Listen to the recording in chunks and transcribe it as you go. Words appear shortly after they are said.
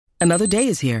Another day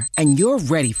is here, and you're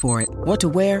ready for it. What to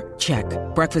wear? Check.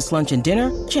 Breakfast, lunch, and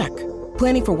dinner? Check.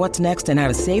 Planning for what's next and how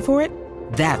to save for it?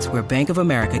 That's where Bank of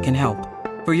America can help.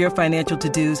 For your financial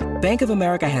to-dos, Bank of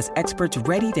America has experts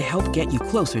ready to help get you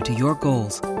closer to your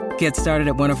goals. Get started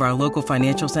at one of our local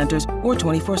financial centers or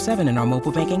 24/7 in our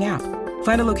mobile banking app.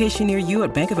 Find a location near you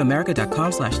at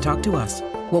bankofamerica.com/talktous.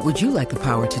 What would you like the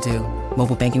power to do?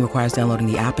 Mobile banking requires downloading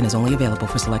the app and is only available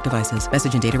for select devices.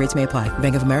 Message and data rates may apply.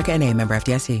 Bank of America N.A., member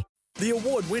FDIC. The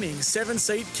award-winning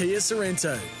 7-seat Kia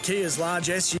Sorento, Kia's large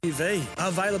SUV,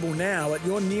 available now at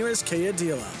your nearest Kia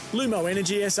dealer. Lumo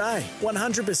Energy SA,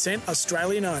 100%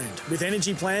 Australian-owned, with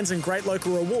energy plans and great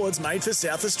local rewards made for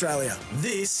South Australia.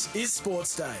 This is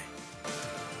Sports Day.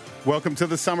 Welcome to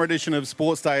the summer edition of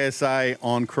Sports Day SA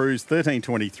on Cruise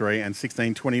 1323 and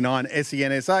 1629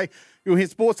 SENSA. You'll hear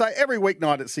Sports Day every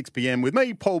weeknight at 6 p.m. with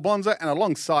me, Paul Bonza, and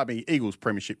alongside me, Eagles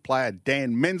Premiership player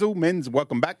Dan Menzel. Menz,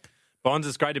 welcome back. Bonds,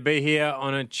 it's great to be here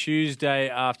on a Tuesday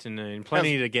afternoon.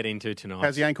 Plenty to get into tonight.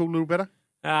 How's the ankle? A little better?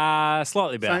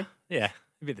 Slightly better. Same? Yeah,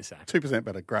 a bit the same. 2%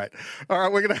 better. Great. All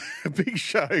right, we're going to have a big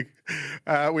show.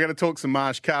 We're going to talk some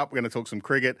Marsh Cup. We're going to talk some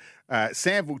cricket.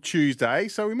 Sample Tuesday.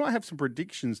 So we might have some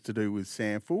predictions to do with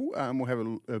Sample. We'll have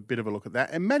a bit of a look at that.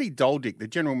 And Matty Doldick, the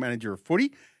general manager of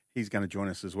footy, he's going to join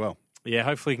us as well. Yeah,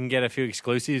 hopefully we can get a few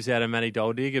exclusives out of Matty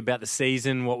Doldig about the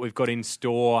season, what we've got in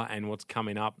store and what's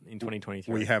coming up in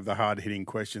 2023. We have the hard-hitting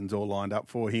questions all lined up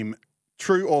for him.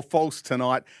 True or false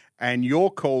tonight, and your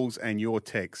calls and your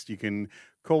text. You can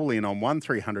call in on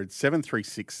 1300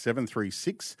 736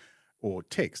 736 or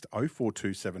text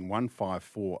 0427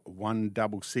 154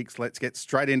 166. Let's get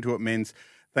straight into it, Menz.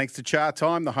 Thanks to Cha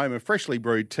Time, the home of freshly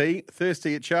brewed tea.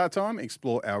 Thirsty at Cha Time?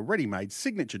 Explore our ready-made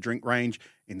signature drink range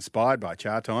inspired by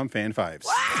Cha Time fan faves.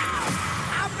 Wow,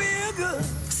 I feel good.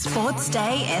 Sports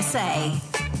Day SA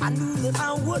I knew that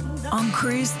I would not. on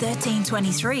Cruise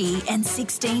 1323 and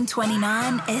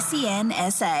 1629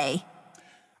 SENSA.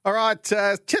 All right,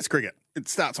 Test cricket. It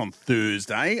starts on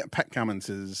Thursday. Pat Cummins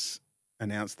has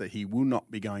announced that he will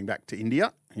not be going back to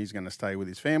India. He's going to stay with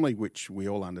his family, which we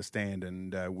all understand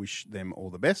and wish them all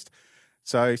the best.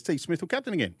 So Steve Smith will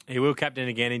captain again. He will captain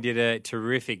again. He did a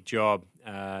terrific job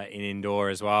in indoor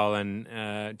as well,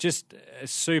 and just a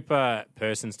super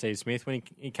person, Steve Smith. When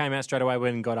he came out straight away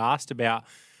when he got asked about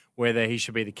whether he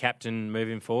should be the captain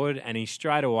moving forward, and he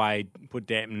straight away put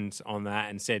dampeners on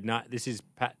that and said, no, this is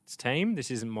Pat's team.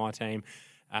 This isn't my team.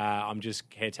 I'm just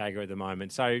caretaker at the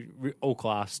moment. So all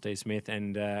class, Steve Smith,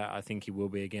 and I think he will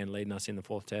be again leading us in the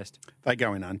fourth test. They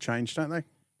go in unchanged, don't they?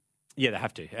 Yeah, they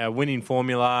have to. Winning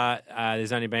formula,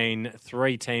 there's only been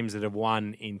 3 teams that have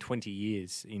won in 20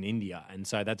 years in India, and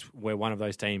so we're one of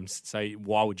those teams. So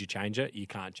why would you change it? You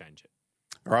can't change it.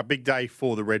 All right, big day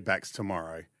for the Redbacks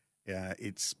tomorrow.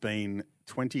 It's been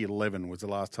 2011 was the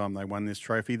last time they won this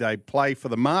trophy. They play for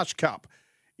the Marsh Cup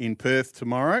in Perth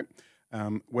tomorrow.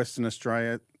 Western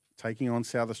Australia taking on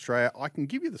South Australia. I can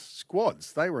give you the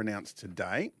squads. They were announced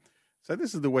today. So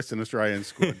this is the Western Australian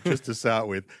squad, just to start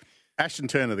with. Ashton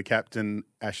Turner, the captain,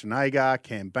 Ashton Agar,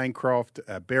 Cam Bancroft,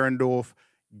 Berendorf,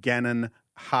 Gannon,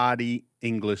 Hardy,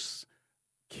 Inglis,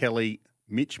 Kelly,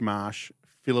 Mitch Marsh,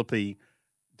 Philippi,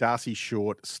 Darcy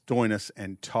Short, Stoinis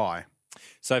and Ty.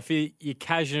 So for your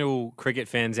casual cricket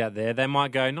fans out there, they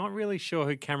might go, not really sure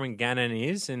who Cameron Gannon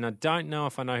is, and I don't know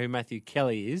if I know who Matthew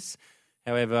Kelly is.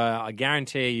 However, I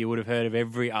guarantee you would have heard of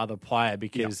every other player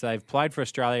because they've played for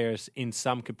Australia in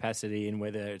some capacity, and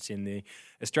whether it's in the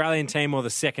Australian team or the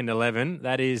second 11,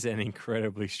 that is an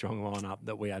incredibly strong lineup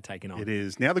that we are taking on. It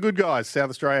is. Now the good guys,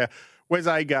 South Australia, Wes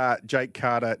Agar, Jake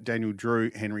Carter, Daniel Drew,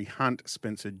 Henry Hunt,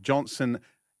 Spencer Johnson,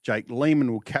 Jake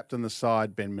Lehman will captain the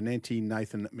side, Ben Menenti,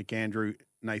 Nathan McAndrew,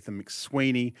 Nathan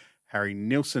McSweeney, Harry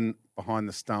Nilsson behind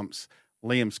the stumps,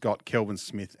 Liam Scott, Kelvin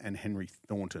Smith and Henry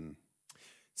Thornton.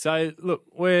 So, look,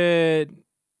 we're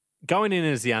going in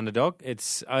as the underdog.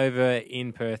 It's over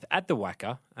in Perth at the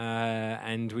Wacker,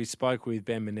 and we spoke with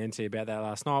Ben Menenti about that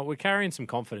last night. We're carrying some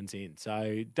confidence in.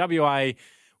 So, WA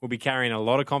will be carrying a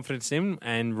lot of confidence in,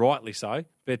 and rightly so.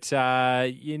 But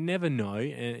you never know.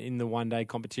 In the one-day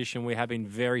competition, we have been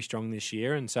very strong this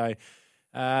year. And so,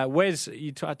 Wes,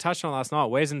 you touched on last night,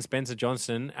 Wes and Spencer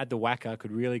Johnson at the Wacker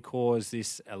could really cause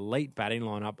this elite batting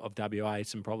lineup of WA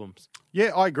some problems.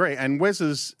 Yeah, I agree. And Wes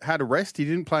has had a rest. He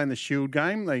didn't play in the Shield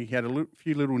game. He had a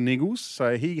few little niggles,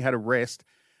 so he had a rest,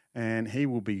 and he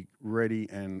will be ready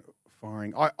and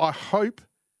firing. I hope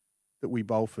that we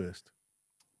bowl first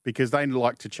because they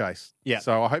like to chase. Yeah.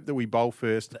 So I hope that we bowl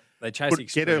first. They chase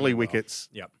get early wickets.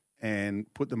 Yep. And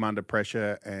put them under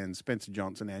pressure. And Spencer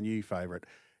Johnson, our new favourite,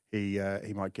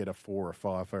 he might get a 4 or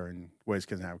 5, and Wes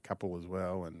can have a couple as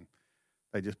well. And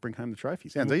they just bring home the trophy.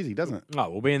 Sounds easy, doesn't it? Oh,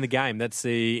 we'll be in the game. That's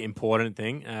the important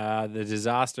thing. The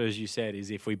disaster, as you said,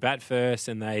 is if we bat first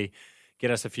and they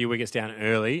get us a few wickets down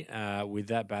early with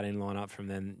that batting lineup from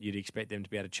them, you'd expect them to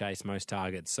be able to chase most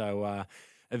targets. So a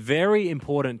very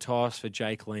important toss for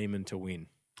Jake Lehman to win.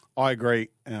 I agree.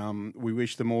 We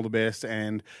wish them all the best,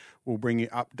 and we'll bring you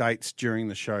updates during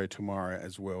the show tomorrow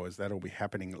as well, as that'll be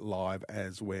happening live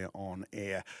as we're on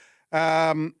air.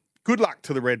 Good luck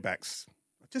to the Redbacks.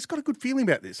 I've just got a good feeling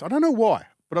about this. I don't know why,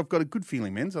 but I've got a good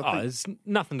feeling, Menz. There's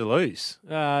nothing to lose.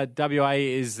 WA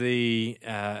is the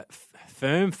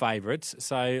firm favourites,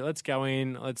 so let's go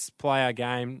in, let's play our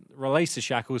game, release the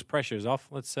shackles, pressure is off.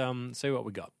 Let's see what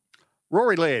we got.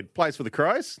 Rory Laird plays for the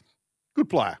Crows. Good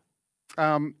player.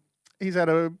 He's had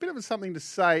a bit of something to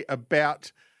say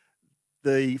about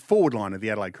the forward line of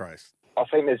the Adelaide Crows. I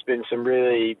think there's been some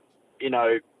really,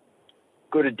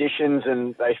 good additions,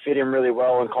 and they fit in really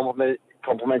well and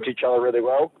complement each other really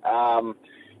well.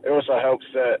 It also helps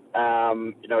that,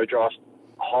 draft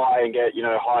high and get,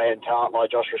 high-end talent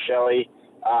like Josh Rochelli,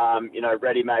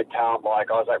 ready-made talent like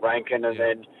Isaac Rankin, and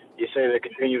then you see the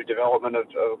continued development of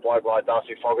a bloke like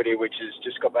Darcy Fogarty, which has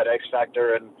just got that X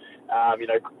factor and,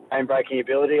 game-breaking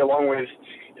ability, along with,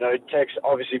 Tex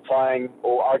obviously playing,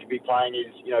 or arguably playing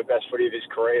his, best footy of his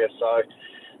career. So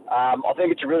I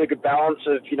think it's a really good balance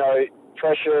of,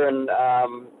 pressure and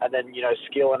then,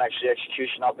 skill and actually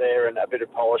execution up there, and a bit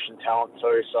of polish and talent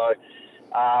too. So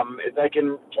if they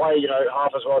can play,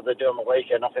 half as well as they do on the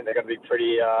weekend, I think they're going to be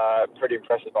pretty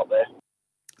impressive up there.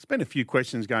 There's been a few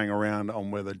questions going around on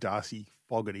whether Darcy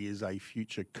Fogarty is a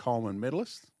future Coleman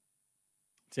medalist.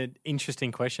 It's an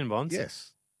interesting question, Bonds.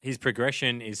 Yes. His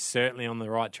progression is certainly on the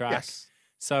right track. Yes.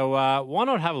 So why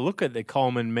not have a look at the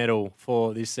Coleman medal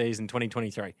for this season,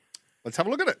 2023? Let's have a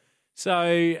look at it.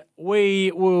 So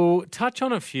we will touch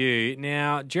on a few.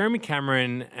 Now, Jeremy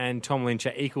Cameron and Tom Lynch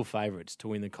are equal favourites to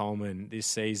win the Coleman this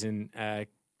season.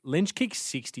 Lynch kicked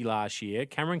 60 last year.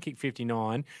 Cameron kicked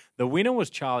 59. The winner was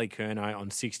Charlie Curnow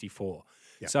on 64.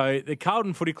 Yep. So the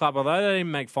Carlton Footy Club, although they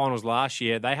didn't make finals last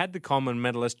year, they had the Coleman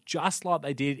medalist just like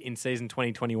they did in season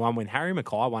 2021 when Harry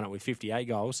Mackay won it with 58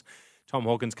 goals. Tom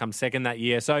Hawkins comes second that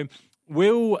year. So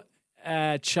will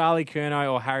Charlie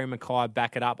Curnow or Harry Mackay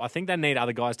back it up? I think they need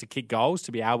other guys to kick goals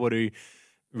to be able to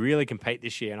really compete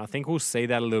this year, and I think we'll see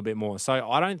that a little bit more. So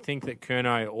I don't think that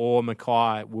Curnow or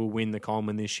Mackay will win the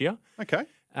Coleman this year. Okay.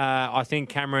 I think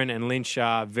Cameron and Lynch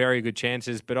are very good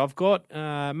chances, but I've got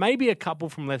maybe a couple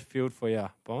from left field for you,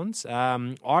 Bonds.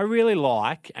 I really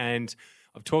like, and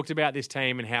I've talked about this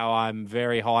team and how I'm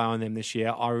very high on them this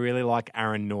year. I really like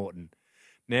Aaron Norton.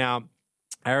 Now,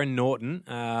 Aaron Norton,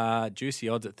 juicy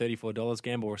odds at $34.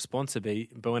 Gamble responsibly.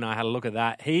 But when I had a look at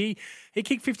that, he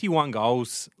kicked 51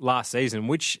 goals last season,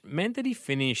 which meant that he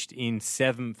finished in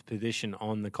 7th position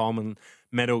on the Coleman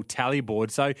medal tally board.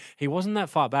 So he wasn't that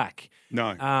far back.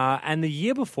 No. And the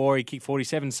year before, he kicked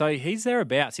 47. So he's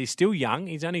thereabouts. He's still young.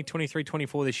 He's only 23,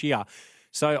 24 this year.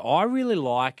 So I really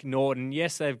like Norton.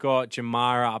 Yes, they've got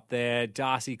Jamara up there.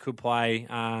 Darcy could play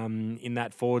in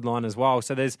that forward line as well.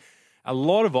 So there's a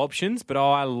lot of options, but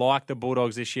I like the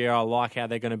Bulldogs this year. I like how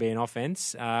they're going to be in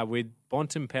offense. With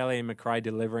Bontempelli and McRae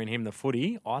delivering him the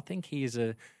footy, I think he is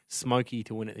a smoky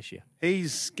to win it this year.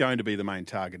 He's going to be the main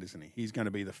target, isn't he? He's going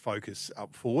to be the focus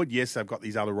up forward. Yes, they've got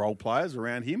these other role players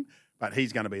around him, but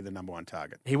he's going to be the number one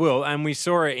target. He will, and we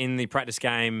saw it in the practice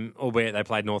game, albeit they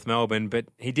played North Melbourne, but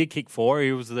he did kick 4.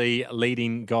 He was the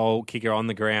leading goal kicker on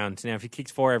the ground. Now, if he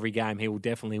kicks 4 every game, he will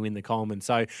definitely win the Coleman.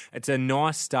 So it's a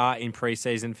nice start in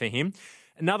pre-season for him.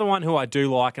 Another one who I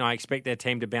do like, and I expect their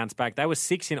team to bounce back, they were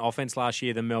 6th in offense last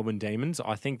year, the Melbourne Demons.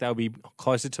 I think they'll be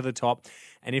closer to the top.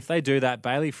 And if they do that,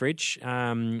 Bailey Fritsch,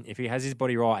 if he has his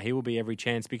body right, he will be every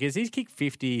chance because he's kicked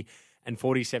 50 and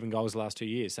 47 goals the last 2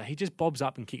 years. So he just bobs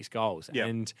up and kicks goals. Yep.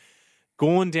 And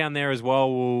Gawn down there as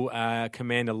well will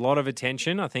command a lot of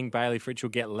attention. I think Bailey Fritsch will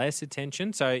get less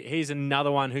attention. So he's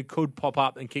another one who could pop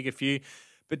up and kick a few.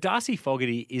 But Darcy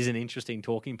Fogarty is an interesting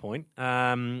talking point.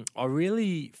 I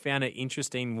really found it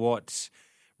interesting what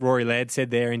Rory Laird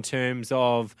said there in terms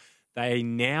of they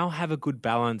now have a good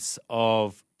balance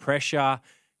of pressure,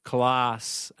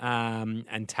 class,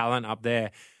 and talent up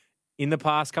there. In the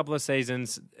past couple of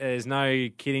seasons, there's no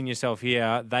kidding yourself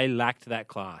here, they lacked that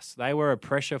class. They were a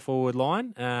pressure forward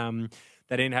line.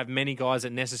 They didn't have many guys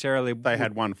that necessarily... They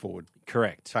had one forward.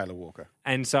 Correct. Taylor Walker.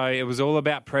 And so it was all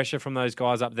about pressure from those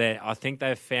guys up there. I think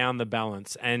they've found the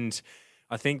balance. And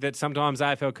I think that sometimes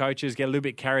AFL coaches get a little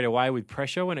bit carried away with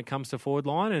pressure when it comes to forward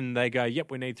line and they go,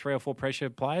 yep, we need 3 or 4 pressure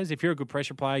players. If you're a good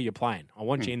pressure player, you're playing. I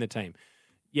want you in the team.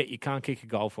 Yet you can't kick a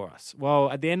goal for us. Well,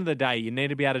 at the end of the day, you need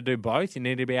to be able to do both. You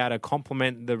need to be able to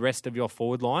complement the rest of your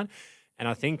forward line. And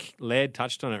I think Laird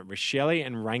touched on it. Richelli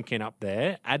and Rankin up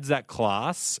there adds that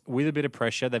class with a bit of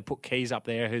pressure. They've put Keys up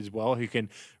there as well, who can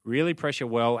really pressure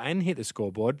well and hit the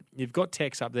scoreboard. You've got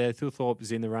Tex up there. Thilthorpe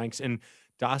is in the ranks. And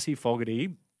Darcy Fogarty,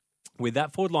 with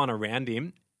that forward line around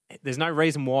him, there's no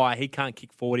reason why he can't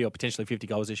kick 40 or potentially 50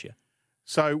 goals this year.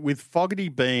 So with Fogarty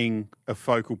being a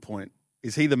focal point,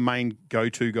 is he the main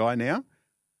go-to guy now?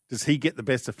 Does he get the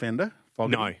best offender,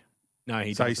 Fogarty? No,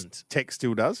 he doesn't. Tex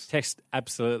still does? Tex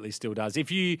absolutely still does. If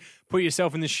you put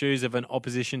yourself in the shoes of an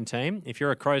opposition team, if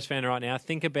you're a Crows fan right now,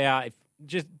 think about,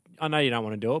 I know you don't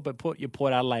want to do it, but put your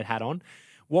Port Adelaide hat on.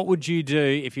 What would you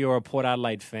do if you're a Port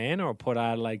Adelaide fan or a Port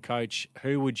Adelaide coach?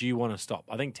 Who would you want to stop?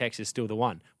 I think Tex is still the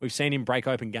one. We've seen him break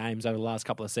open games over the last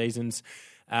couple of seasons.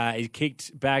 He's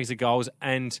kicked bags of goals,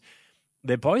 and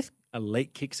they're both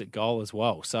elite kicks at goal as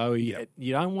well. So you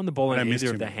don't want the ball in either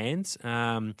of their hands.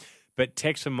 But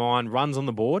Tex for mine runs on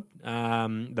the board,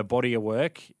 the body of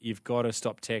work. You've got to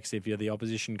stop Tex if you're the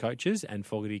opposition coaches, and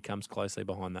Fogarty comes closely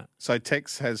behind that. So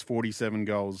Tex has 47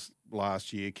 goals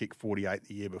last year, kicked 48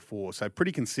 the year before. So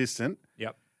pretty consistent.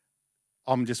 Yep.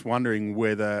 I'm just wondering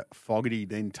whether Fogarty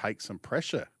then takes some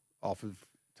pressure off of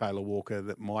Taylor Walker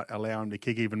that might allow him to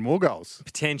kick even more goals.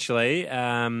 Potentially.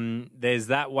 There's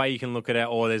that way you can look at it,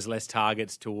 or there's less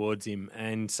targets towards him.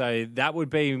 And so that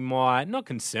would be my, not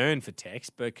concern for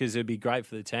Tex, because it would be great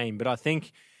for the team. But I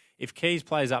think if Keys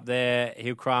plays up there,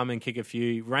 he'll cram and kick a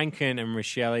few. Rankin and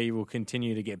Richelli will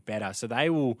continue to get better. So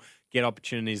they will get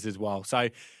opportunities as well. So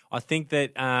I think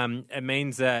that it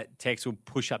means that Tex will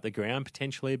push up the ground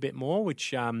potentially a bit more,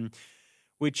 which can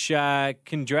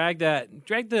drag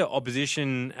the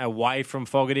opposition away from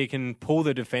Fogarty, can pull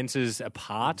the defences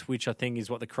apart, which I think is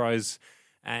what the Crows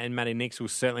and Matty Nicks will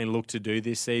certainly look to do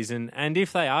this season. And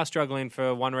if they are struggling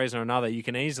for one reason or another, you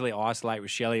can easily isolate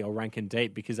Richelli or Rankin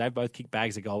deep, because they've both kicked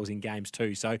bags of goals in games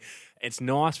too. So it's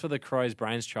nice for the Crows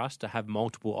Brains Trust to have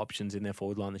multiple options in their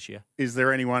forward line this year. Is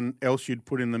there anyone else you'd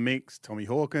put in the mix? Tommy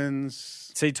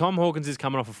Hawkins? See, Tom Hawkins is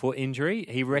coming off a foot injury.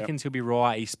 He reckons he'll be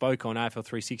right. He spoke on AFL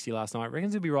 360 last night.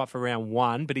 Reckons he'll be right for round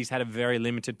 1, but he's had a very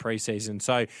limited preseason.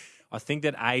 So I think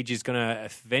that age is going to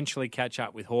eventually catch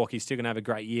up with Hawk. He's still going to have a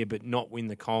great year, but not win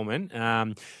the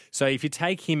Coleman. So if you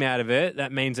take him out of it,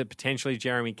 that means that potentially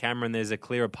Jeremy Cameron, there's a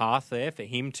clearer path there for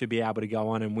him to be able to go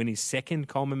on and win his second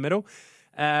Coleman medal.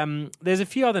 There's a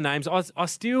few other names. I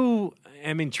still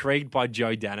am intrigued by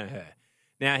Joe Danaher.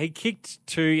 Now, he kicked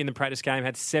 2 in the practice game,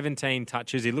 had 17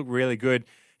 touches. He looked really good.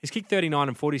 He's kicked 39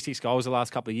 and 46 goals the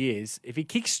last couple of years. If he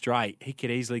kicks straight, he could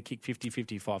easily kick 50,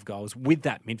 55 goals with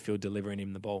that midfield delivering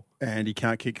him the ball. And he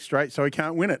can't kick straight, so he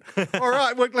can't win it. All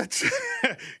right, well, let's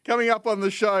coming up on the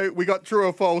show, we got True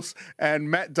or False and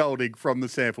Matt Doldig from The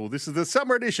Sample. This is the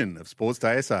summer edition of Sports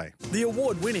Day SA. The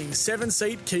award-winning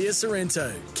 7-seat Kia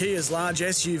Sorrento, Kia's large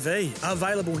SUV,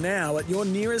 available now at your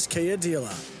nearest Kia dealer.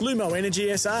 Lumo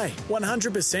Energy SA,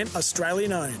 100%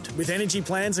 Australian-owned, with energy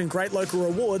plans and great local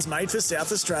rewards made for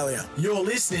South Australia. You're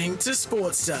listening to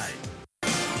Sports Day.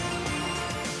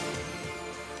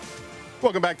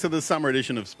 Welcome back to the summer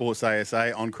edition of Sports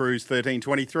ASA on Cruise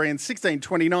 1323 and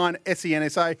 1629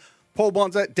 SENSA. Paul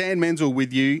Bonza, Dan Menzel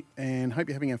with you, and hope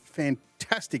you're having a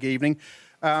fantastic evening.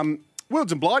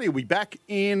 Wilds and Blighty will be back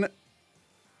in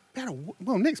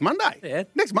next Monday. Yeah.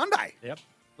 Next Monday. Yep.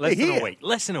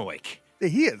 Less than a week. They're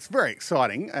here. It's very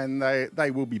exciting, and they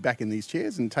will be back in these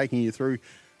chairs and taking you through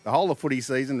the whole of footy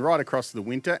season right across the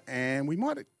winter, and we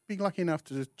might be lucky enough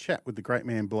to chat with the great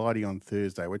man Blighty on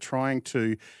Thursday. We're trying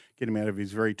to get him out of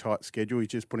his very tight schedule. He's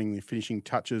just putting the finishing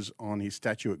touches on his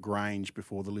statue at Grange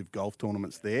before the Live Golf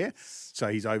tournaments there, so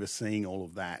he's overseeing all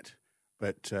of that.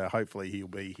 But hopefully he'll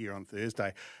be here on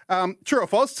Thursday. True or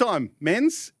false time,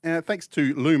 men's. Thanks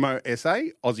to Lumo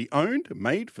SA, Aussie-owned,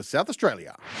 made for South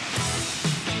Australia.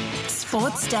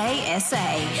 Sports Day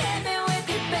SA.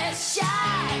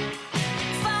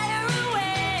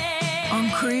 On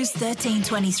Cruise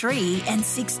 1323 and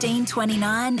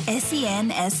 1629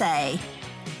 SENSA.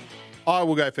 I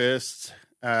will go first.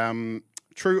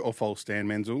 True or false, Dan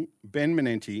Menzel? Ben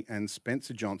Manenti and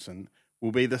Spencer Johnson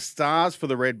will be the stars for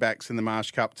the Redbacks in the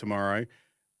Marsh Cup tomorrow,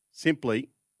 simply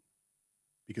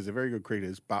because they're very good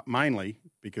cricketers, but mainly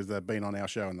because they've been on our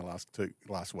show in the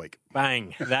last week.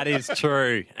 Bang. That is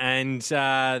true. And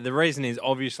the reason is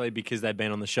obviously because they've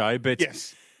been on the show. But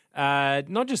yes.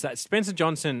 Not just that. Spencer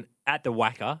Johnson at the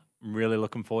Wacker. I'm really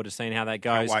looking forward to seeing how that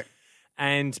goes. Can't wait.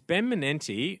 And Ben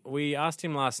Manenti, we asked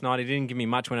him last night. He didn't give me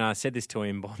much when I said this to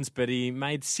him, Bonds, but he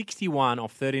made 61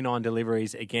 off 39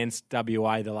 deliveries against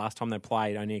WA the last time they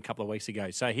played only a couple of weeks ago.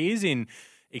 So he is in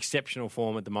exceptional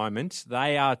form at the moment.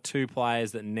 They are two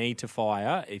players that need to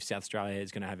fire if South Australia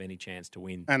is going to have any chance to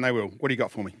win. And they will. What do you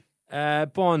got for me?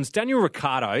 Bonds, Daniel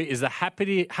Ricciardo is the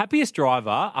happiest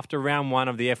driver after round one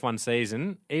of the F1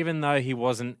 season, even though he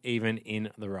wasn't even in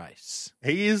the race.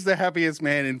 He is the happiest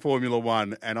man in Formula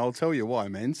One, and I'll tell you why,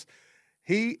 Mens.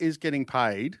 He is getting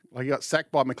paid. Like, he got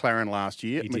sacked by McLaren last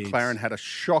year. He did. McLaren had a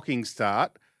shocking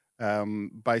start,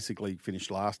 basically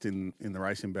finished last in the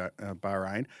race in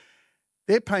Bahrain.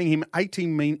 They're paying him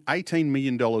 $18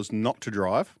 million not to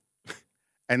drive.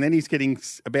 And then he's getting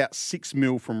about $6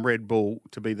 million from Red Bull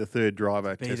to be the third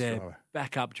driver, Be test their driver.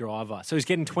 backup driver. So he's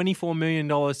getting $24 million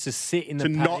to sit in the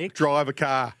To paddock not drive a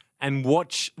car. and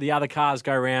watch the other cars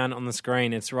go round on the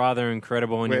screen. It's rather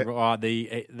incredible. And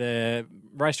the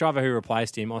race driver who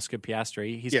replaced him, Oscar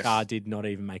Piastri, his car did not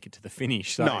even make it to the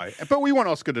finish. So No, but we want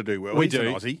Oscar to do well. We He's do.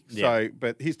 an Aussie. Yeah. So,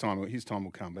 but his time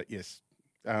will come. But yes.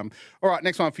 All right,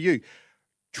 next one for you.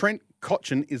 Trent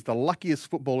Cotchin is the luckiest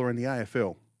footballer in the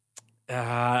AFL.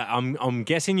 I'm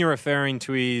guessing you're referring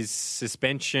to his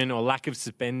suspension or lack of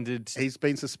suspended. He's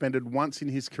been suspended once in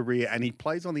his career, and he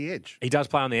plays on the edge. He does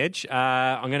play on the edge.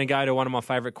 I'm going to go to one of my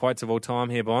favourite quotes of all time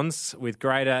here, Bonds. With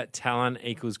greater talent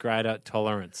equals greater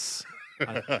tolerance.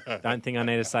 I don't think I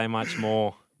need to say much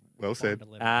more. Well said.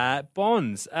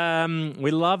 Bonds, we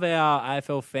love our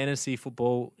AFL fantasy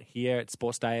football here at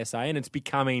Sports Day SA, and it's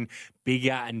becoming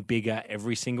bigger and bigger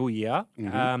every single year.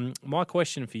 My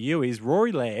question for you is,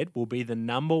 Rory Laird will be the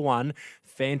number one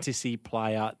fantasy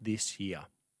player this year.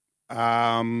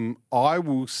 I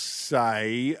will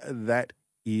say that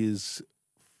is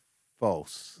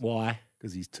false. Why?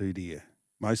 Because he's too dear.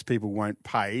 Most people won't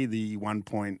pay the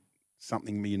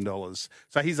 $1.something million.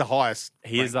 So he's the highest.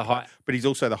 He is the high, but he's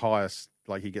also the highest.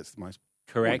 Like, he gets the most.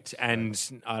 correct.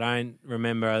 points. And I don't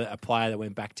remember a player that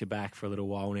went back to back for a little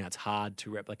while now. It's hard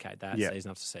to replicate that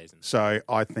season after season. So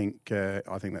I think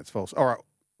that's false. All right,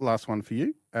 last one for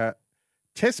you.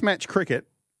 Test match cricket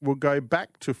will go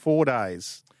back to 4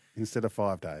 days instead of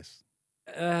 5 days.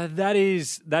 That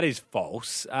is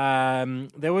false.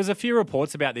 There was a few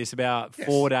reports about this, about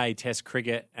 4-day Test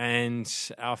cricket, and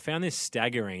I found this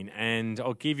staggering. And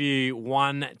I'll give you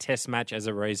one Test match as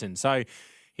a reason. So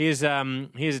here's a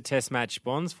Test match,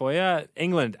 Bonds, for you.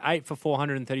 England 8 for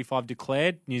 435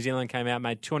 declared. New Zealand came out,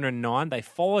 made 209. They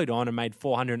followed on and made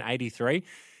 483.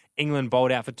 England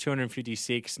bowled out for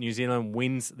 256. New Zealand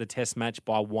wins the Test match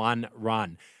by 1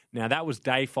 run. Now, that was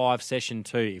day 5, session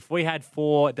 2. If we had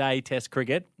 4-day Test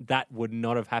cricket, that would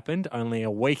not have happened only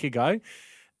a week ago,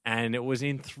 and it was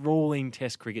enthralling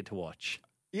Test cricket to watch.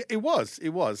 Yeah, it was.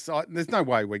 There's no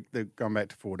way they're going back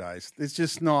to 4 days. There's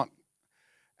just not.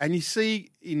 And you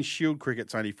see in Shield cricket,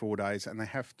 it's only 4 days, and they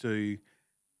have to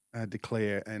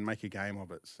declare and make a game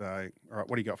of it. So, all right,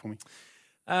 what do you got for me?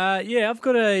 I've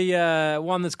got a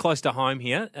one that's close to home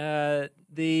here.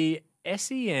 The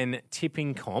SEN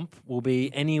tipping comp will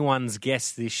be anyone's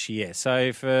guess this year.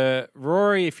 So for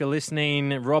Rory, if you're listening,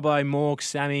 Robbo, Mork,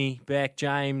 Sammy, Beck,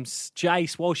 James,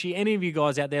 Jace, Walshy, any of you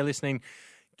guys out there listening,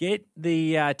 get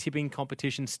the tipping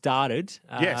competition started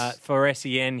for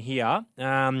SEN here.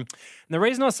 And the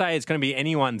reason I say it's going to be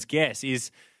anyone's guess is,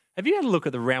 have you had a look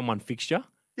at the round 1 fixture?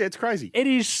 Yeah, it's crazy. It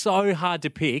is so hard to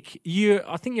pick.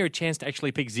 I think you're a chance to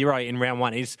actually pick 0 in round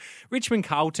 1. Is Richmond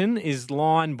Carlton is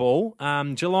line ball.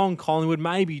 Geelong Collingwood,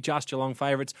 maybe just Geelong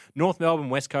favourites. North Melbourne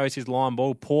West Coast is line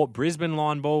ball. Port Brisbane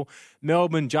line ball.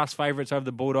 Melbourne just favourites over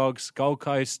the Bulldogs. Gold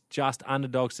Coast just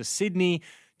underdogs to Sydney.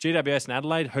 GWS and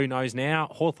Adelaide, who knows now?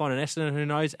 Hawthorn and Essendon, who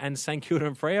knows? And St Kilda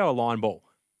and Freo are line ball.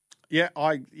 Yeah,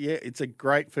 it's a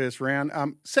great first round.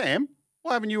 Sam,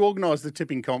 why haven't you organised the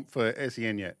tipping comp for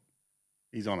SEN yet?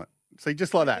 He's on it. See,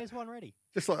 just like that. There's one ready.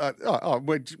 Just like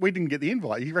that. We didn't get the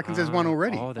invite. He reckons there's one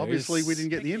already. Obviously, we didn't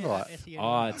get the invite.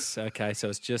 It's okay. So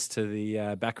it's just to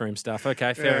the backroom stuff.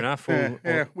 Okay, fair enough.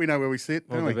 We know where we sit.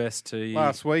 All the best to you.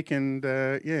 Last week, and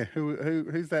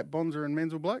who's that Bonzer and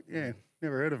Menzel bloke? Yeah,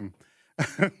 never heard of him.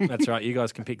 That's right. You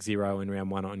guys can pick 0 in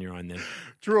round 1 on your own then.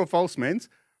 True or false, Menz?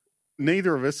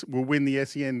 Neither of us will win the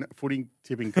SEN footy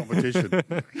tipping competition.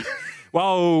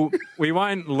 Well, we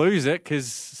won't lose it because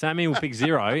Sammy will pick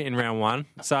 0 in round 1.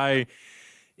 So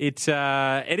it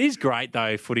is great,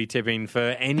 though, footy tipping for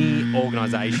any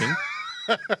organisation.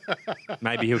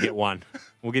 Maybe he'll get 1.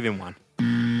 We'll give him 1.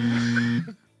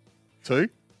 2?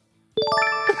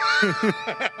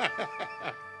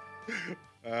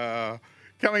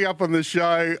 Coming up on the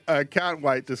show, can't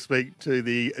wait to speak to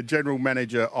the General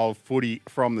Manager of Footy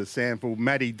from the Sample,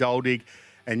 Matty Doldig.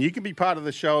 And you can be part of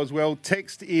the show as well.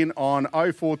 Text in on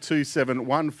 0427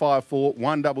 154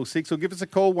 166 or give us a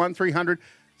call, 1300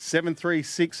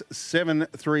 736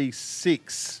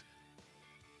 736.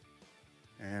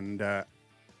 And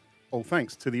all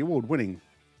thanks to the award-winning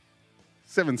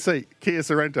 7-seat Kia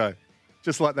Sorrento.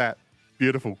 Just like that.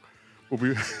 Beautiful.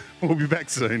 We'll be back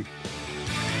soon.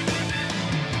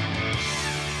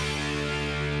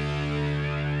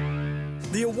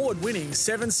 The award-winning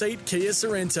 7-seat Kia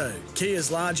Sorrento, Kia's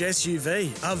large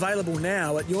SUV, available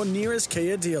now at your nearest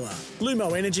Kia dealer.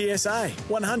 Lumo Energy SA,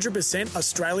 100%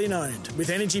 Australian owned, with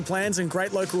energy plans and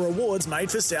great local rewards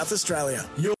made for South Australia.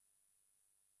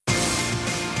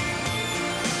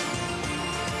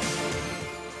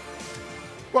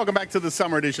 Welcome back to the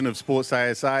summer edition of Sports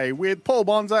ASA with Paul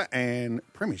Bonza and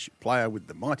Premiership player with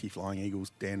the mighty Flying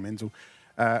Eagles, Dan Menzel.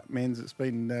 Menz, it's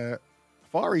been a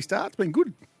fiery start. It's been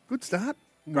good. Good start.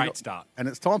 Great start. And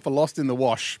it's time for Lost in the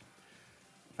Wash.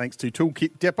 Thanks to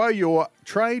Toolkit Depot, your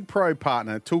Trade Pro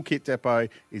partner. Toolkit Depot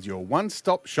is your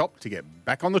one-stop shop to get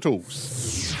back on the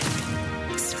tools.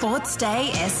 Sports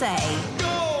Day SA.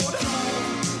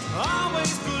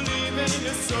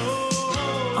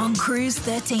 On Cruise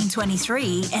 1323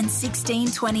 and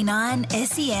 1629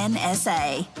 SEN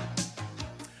SA.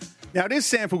 Now, it is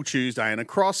Sample Tuesday, and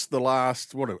across the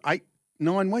last,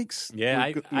 9 weeks?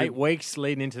 Yeah, eight weeks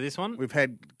leading into this one. We've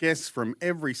had guests from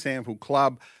every sample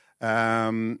club,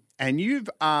 and you've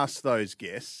asked those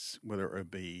guests, whether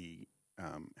it be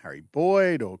Harry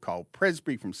Boyd or Cole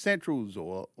Presby from Centrals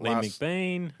or Liam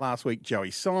McBean. Last week,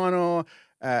 Joey Sinor,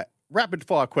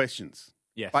 rapid-fire questions.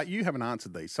 Yes. But you haven't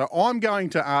answered these. So I'm going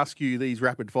to ask you these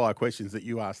rapid-fire questions that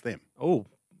you asked them. Oh,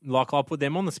 like I'll put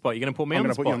them on the spot. You're going to put me on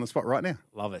the spot? I'm going to put you on the spot right now.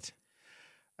 Love it.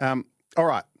 All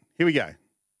right, here we go.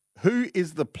 Who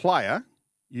is the player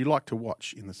you like to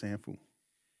watch in the sample?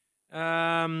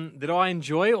 That I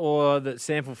enjoy or that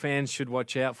sample fans should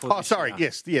watch out for? Oh, sorry.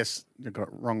 Year? Yes. You got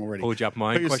it wrong already. Pulled you up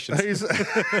my own questions.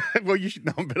 Well, you should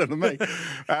know them better than me.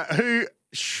 Who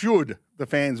should the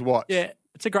fans watch? Yeah,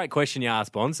 it's a great question you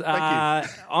asked, Bonds. Thank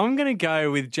you. I'm going to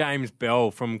go with James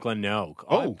Bell from Glenelg.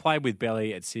 Oh. I played with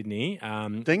Belly at Sydney.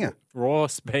 Dinger. Raw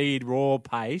speed, raw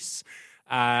pace.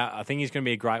 I think he's going to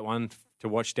be a great one to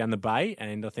watch down the bay,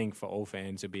 and I think for all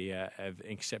fans, it'll be an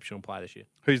exceptional player this year.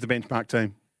 Who's the benchmark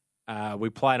team? We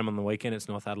played him on the weekend. It's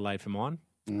North Adelaide for mine.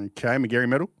 Okay, McGarry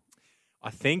Medal. I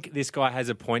think this guy has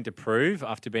a point to prove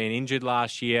after being injured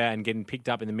last year and getting picked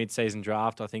up in the mid-season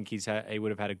draft. I think he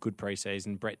would have had a good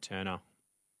pre-season. Brett Turner.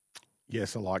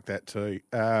 Yes, I like that too.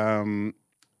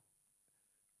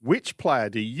 Which player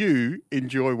do you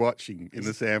enjoy watching in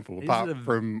the sample, apart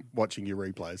from watching your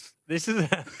replays? This is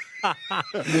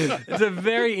it's a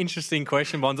very interesting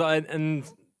question, Bonds, and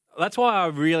that's why I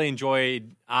really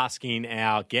enjoyed asking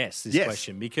our guests this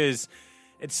question, because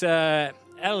it's out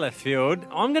of left field.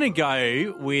 I'm going to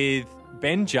go with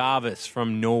Ben Jarvis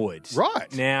from Norwood.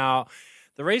 Right. Now,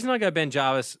 the reason I go Ben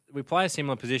Jarvis, we play a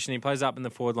similar position. He plays up in the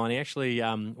forward line. He actually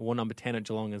wore number 10 at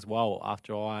Geelong as well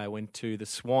after I went to the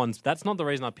Swans. But that's not the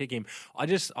reason I pick him.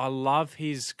 I love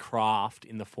his craft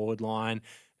in the forward line.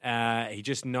 He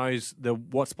just knows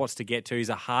what spots to get to. He's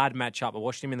a hard matchup. I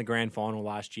watched him in the grand final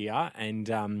last year,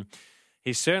 and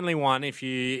he's certainly one. If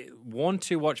you want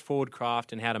to watch forward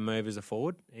craft and how to move as a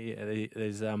forward,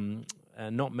 there's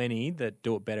not many that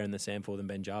do it better in the sample than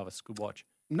Ben Jarvis. Good watch.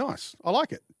 Nice. I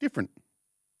like it. Different.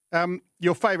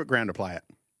 Your favourite ground to play at?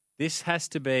 This has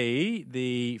to be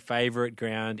the favourite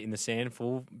ground in the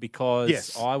Sandful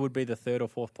because I would be the third or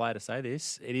fourth player to say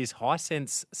this. It is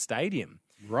Hisense Stadium.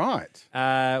 Right.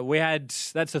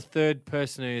 That's the third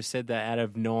person who said that out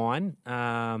of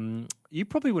 9. You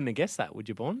probably wouldn't have guessed that, would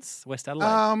you, Bonds? West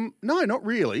Adelaide? No, not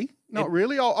really. Not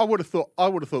really. I would have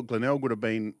thought Glenelg would have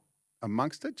been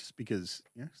amongst it just because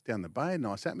it's down the bay,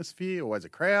 nice atmosphere, always a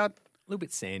crowd. A little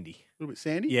bit sandy. A little bit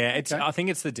sandy? Yeah, okay. I think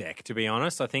it's the deck, to be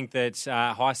honest. I think that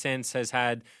Hisense has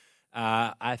had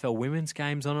AFL women's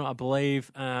games on it, I believe.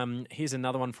 Here's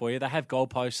another one for you. They have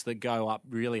goalposts that go up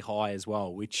really high as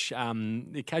well, which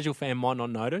the casual fan might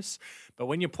not notice. But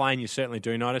when you're playing, you certainly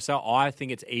do notice. So I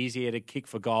think it's easier to kick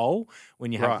for goal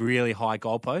when you have really high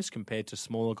goalposts compared to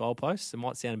smaller goalposts. It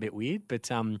might sound a bit weird, but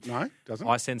no, it doesn't.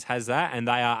 Hisense has that, and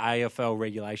they are AFL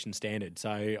regulation standard. So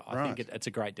I think it's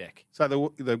a great deck. So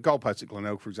the goalposts at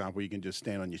Glenelg, for example, you can just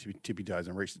stand on your tippy toes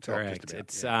and reach the top. Correct.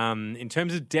 Just about. It's in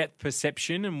terms of depth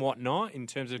perception and whatnot, in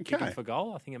terms of kicking for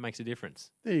goal, I think it makes a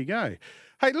difference. There you go.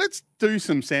 Hey, let's do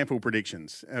some sample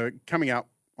predictions. Coming up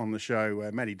on the show,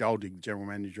 Matty Doldig, General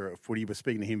Manager at Footy. We're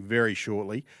speaking to him very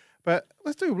shortly. But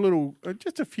let's do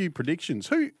just a few predictions.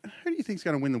 Who do you think is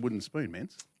going to win the wooden spoon, man?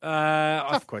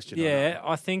 Tough question. Yeah,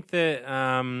 I think that,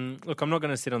 look, I'm not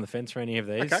going to sit on the fence for any of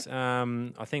these. Okay.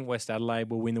 I think West Adelaide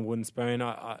will win the wooden spoon.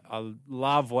 I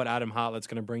love what Adam Hartlett's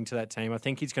going to bring to that team. I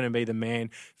think he's going to be the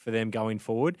man for them going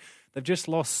forward. They've just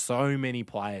lost so many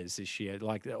players this year.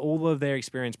 Like, all of their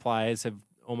experienced players have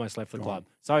almost left the club.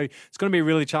 So it's going to be a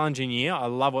really challenging year. I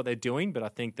love what they're doing, but I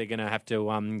think they're going to have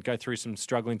to go through some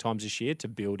struggling times this year to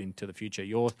build into the future.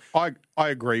 I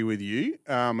agree with you.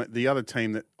 The other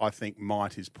team that I think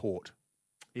might is Port.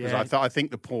 Because I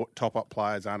think the Port top-up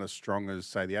players aren't as strong as,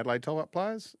 say, the Adelaide top-up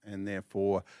players, and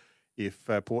therefore, if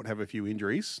Port have a few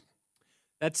injuries...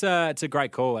 It's a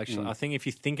great call, actually. I think if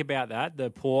you think about that, the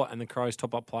Port and the Crows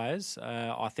top-up players,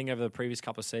 I think over the previous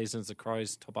couple of seasons, the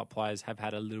Crows top-up players have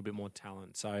had a little bit more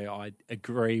talent. So I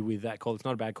agree with that call. It's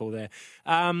not a bad call there.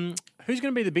 Who's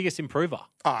going to be the biggest improver?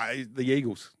 The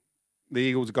Eagles. The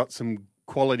Eagles have got some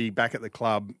quality back at the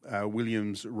club.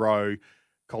 Williams, Rowe,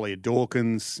 Collier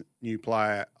Dawkins, new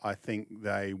player. I think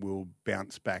they will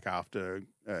bounce back after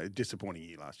a disappointing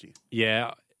year last year.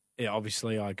 Yeah,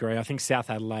 obviously I agree. I think South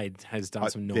Adelaide has done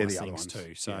some nice things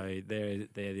too. So they're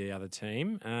the other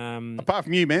team. Apart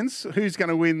from you, Menz, who's going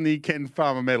to win the Ken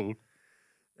Farmer medal?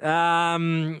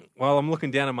 Well, I'm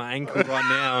looking down at my ankle right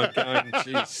now and going,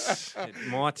 geez, it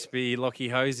might be Lockie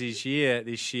Hosey's year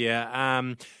this year.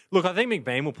 Look, I think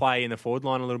McBean will play in the forward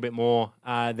line a little bit more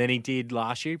than he did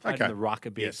last year. He played in the ruck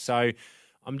a bit. Yes. So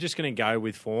I'm just going to go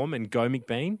with form and go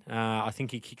McBean. I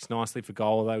think he kicks nicely for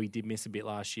goal, although he did miss a bit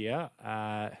last year.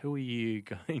 Who are you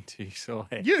going to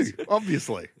select? You,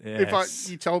 obviously. Yes.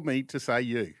 You told me to say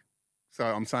you. So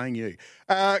I'm saying you.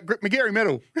 McGarry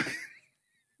medal.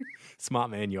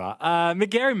 Smart man you are.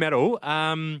 McGarry medal,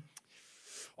 I'm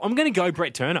going to go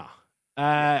Brett Turner.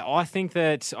 I think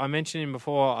that, I mentioned him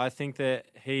before, I think that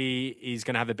he is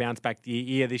going to have a bounce back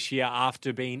year this year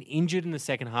after being injured in the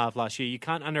second half last year. You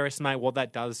can't underestimate what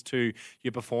that does to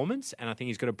your performance, and I think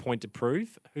he's got a point to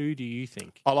prove. Who do you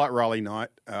think? I like Riley Knight.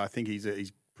 I think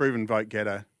he's proven vote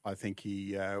getter. I think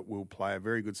he will play a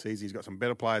very good season. He's got some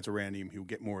better players around him. He'll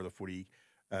get more of the footy.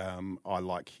 I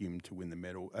like him to win the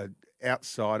medal.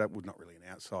 Outsider, well, not really an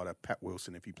outsider, Pat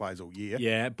Wilson, if he plays all year.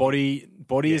 Yeah, body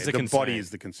is the concern. Body is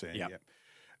the concern,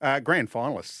 grand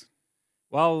finalists.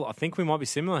 Well, I think we might be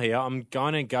similar here. I'm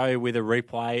going to go with a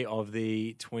replay of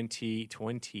the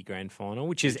 2020 grand final,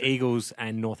 which is Eagles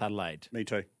and North Adelaide. Me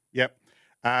too. Yep.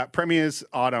 Premiers,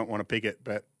 I don't want to pick it,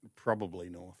 but probably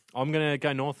North. I'm going to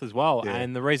go North as well. Yeah.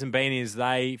 And the reason being is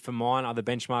they, for mine, are the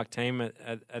benchmark team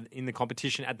in the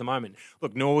competition at the moment.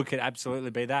 Look, Norwood could absolutely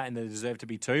be that, and they deserve to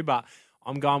be too, but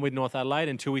I'm going with North Adelaide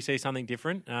until we see something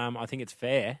different. I think it's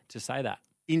fair to say that.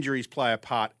 Injuries play a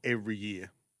part every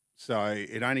year. So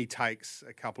it only takes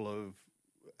a couple of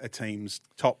a team's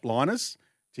top liners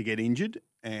to get injured,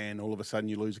 and all of a sudden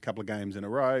you lose a couple of games in a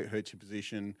row, it hurts your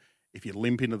position. If you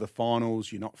limp into the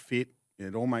finals, you're not fit.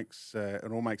 It all makes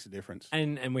a difference.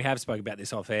 And we have spoke about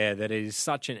this off air, that it is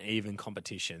such an even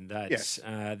competition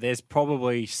that there's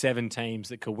probably 7 teams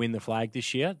that could win the flag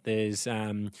this year. There's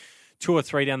 2 or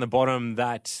 3 down the bottom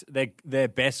that their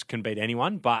best can beat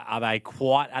anyone, but are they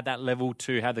quite at that level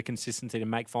to have the consistency to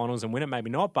make finals and win it? Maybe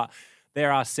not, but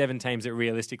there are 7 teams that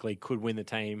realistically could win the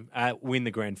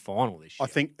grand final this year. I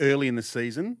think early in the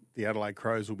season, the Adelaide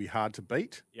Crows will be hard to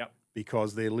beat. Yep.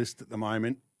 Because their list at the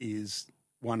moment is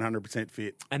 100%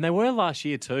 fit. And they were last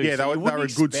year too. Yeah, so they were a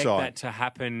good side. Expect that to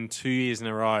happen 2 years in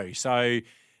a row. So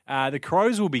the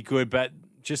Crows will be good, but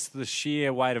just the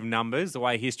sheer weight of numbers, the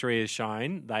way history has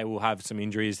shown, they will have some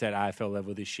injuries at AFL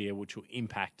level this year, which will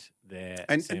impact their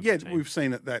team. We've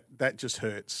seen that just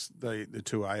hurts the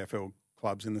 2 AFL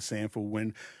clubs in the SANFL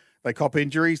when they cop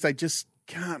injuries. They just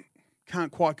can't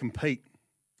quite compete.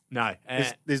 No.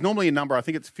 There's normally a number, I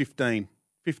think it's 15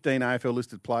 AFL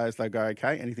listed players, they go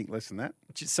okay. Anything less than that?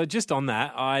 So just on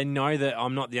that, I know that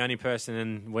I'm not the only person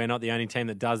and we're not the only team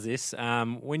that does this.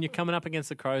 When you're coming up against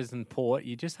the Crows and Port,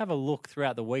 you just have a look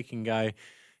throughout the week and go,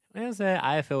 how's their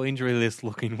AFL injury list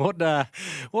looking? What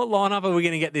lineup are we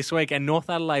going to get this week? And North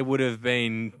Adelaide would have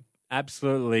been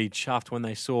absolutely chuffed when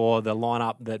they saw the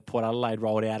lineup that Port Adelaide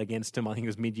rolled out against them. I think it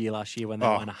was mid-year last year when they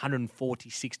won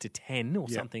 146-10 or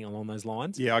something along those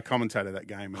lines. Yeah, I commentated that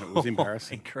game and it was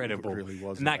embarrassing. Incredible. It really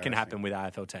was. And that can happen with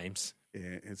AFL teams.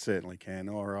 Yeah, it certainly can.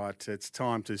 All right, it's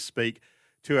time to speak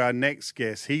to our next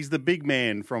guest. He's the big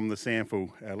man from the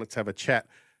SANFL. Let's have a chat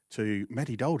to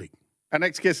Matty Doldig. Our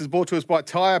next guest is brought to us by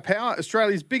Tyre Power,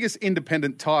 Australia's biggest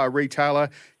independent tyre retailer,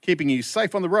 keeping you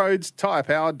safe on the roads.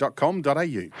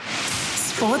 tyrepower.com.au.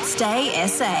 Sports Day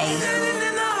SA.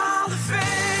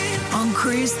 On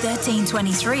Cruise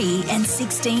 1323 and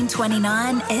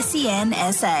 1629 SEN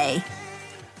SA.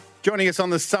 Joining us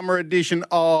on the summer edition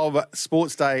of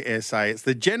Sports Day SA, it's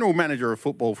the General Manager of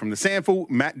Football from the SANFL,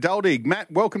 Matt Doldig. Matt,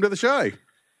 welcome to the show.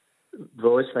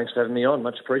 Boys, thanks for having me on.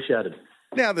 Much appreciated.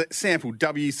 Now that SANFL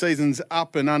W season's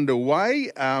up and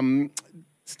underway,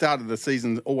 started the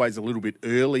season always a little bit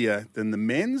earlier than the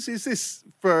men's. Is this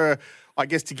for, I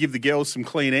guess, to give the girls some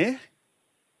clean air?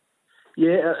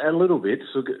 Yeah, a little bit.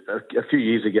 So a few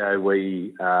years ago,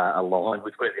 we aligned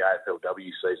with where the AFLW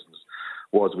seasons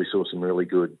was. We saw some really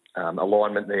good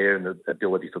alignment there and the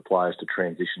ability for players to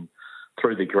transition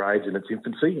through the grades in its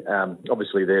infancy.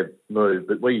 Obviously, they've moved,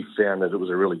 but we found that it was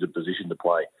a really good position to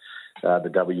play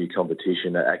the W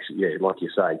competition. Actually, yeah, like you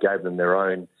say, gave them their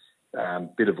own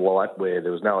bit of light where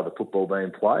there was no other football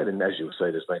being played. And as you'll see,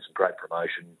 there's been some great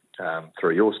promotion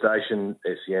through your station,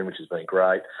 SEN, which has been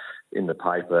great, in the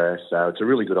paper. So it's a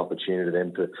really good opportunity for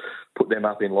them to put them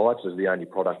up in lights as the only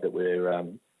product that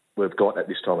we've got at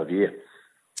this time of year.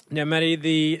 Now, Matty,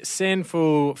 the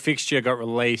SANFL fixture got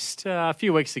released a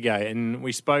few weeks ago, and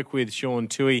we spoke with Sean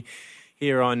Toohey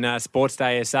here on Sports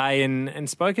Day SA and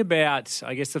spoke about,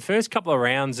 I guess, the first couple of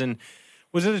rounds. And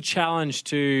was it a challenge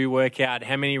to work out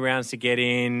how many rounds to get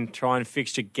in, try and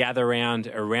fixture gather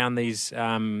around these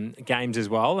games as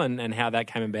well, and how that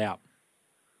came about?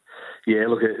 Yeah,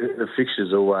 look, the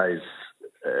fixture's always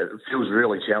feels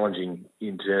really challenging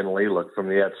internally. Look, from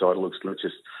the outside, it looks, let's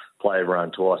just play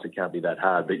everyone twice. It can't be that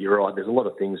hard. But you're right, there's a lot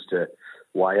of things to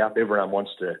weigh up. Everyone wants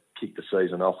to kick the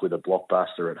season off with a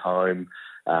blockbuster at home.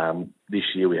 This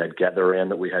year we had gather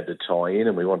round that we had to tie in,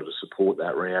 and we wanted to support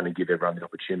that round and give everyone the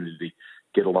opportunity to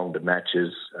get along to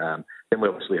matches. Then we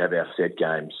obviously have our set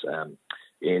games.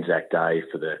 Anzac Day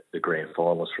for the grand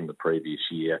finalists from the previous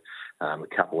year. A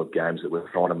couple of games that we're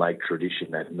trying to make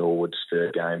tradition, that Norwood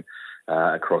Sturt game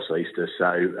across Easter.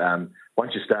 So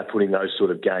once you start putting those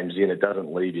sort of games in, it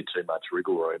doesn't leave you too much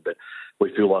wriggle room. But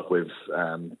we feel like we've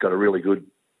got a really good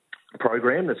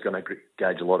program that's going to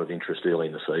gauge a lot of interest early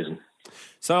in the season.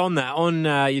 So on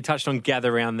that, you touched on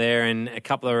gather round there, and a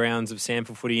couple of rounds of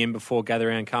SANFL footy in before gather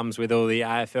round comes with all the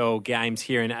AFL games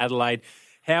here in Adelaide.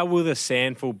 How will the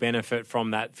SANFL benefit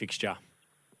from that fixture?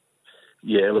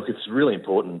 Yeah, look, it's really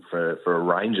important for a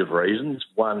range of reasons.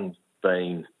 One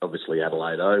being obviously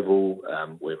Adelaide Oval.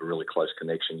 We have a really close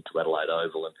connection to Adelaide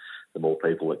Oval, and the more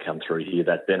people that come through here,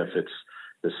 that benefits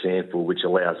the SANFL, which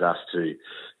allows us to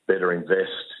better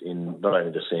invest in not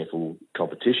only the SANFL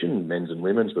competition, men's and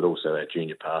women's, but also our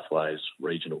junior pathways,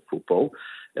 regional football.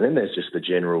 And then there's just the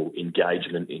general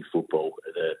engagement in football,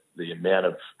 the amount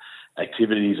of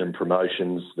activities and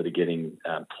promotions that are getting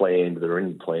planned, that are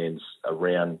in plans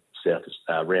around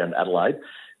Adelaide.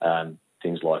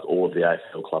 Things like all of the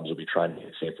AFL clubs will be training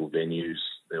at SANFL venues.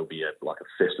 There'll be a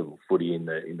festival footy in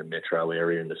the metro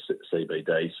area, in the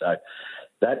CBD. So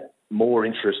that more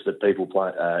interest that people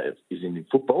play is in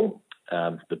football,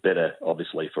 the better,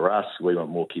 obviously, for us. We want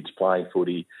more kids playing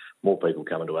footy, more people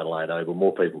coming to Adelaide Oval,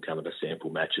 more people coming to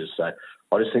SANFL matches. So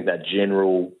I just think that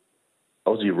general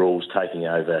Aussie rules taking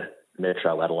over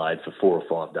Metro Adelaide for 4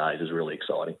 or 5 days is really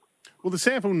exciting. Will the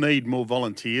SANFL need more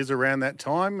volunteers around that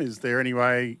time? Is there any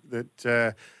way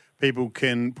that people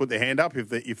can put their hand up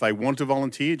if they want to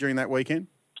volunteer during that weekend?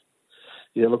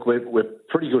 Yeah, look, we're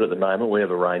pretty good at the moment. We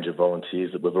have a range of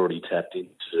volunteers that we've already tapped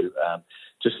into.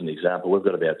 Just an example, we've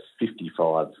got about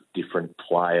 55 different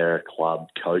player, club,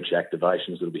 coach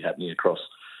activations that will be happening across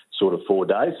sort of 4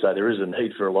 days. So there is a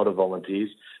need for a lot of volunteers.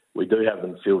 We do have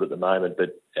them filled at the moment,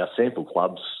 but our SANFL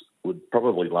clubs would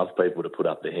probably love people to put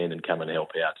up their hand and come and help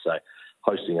out. So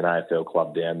hosting an AFL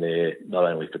club down there, not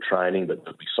only for training, but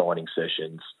there'll be signing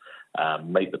sessions,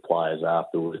 meet the players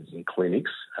afterwards in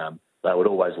clinics. They would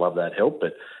always love that help,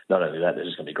 but not only that, there's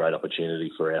just going to be a great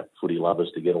opportunity for our footy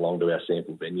lovers to get along to our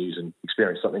SANFL venues and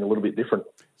experience something a little bit different.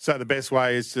 So the best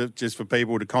way is just for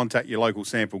people to contact your local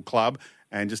SANFL club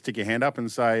and just stick your hand up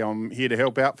and say, I'm here to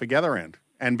help out for Gather Round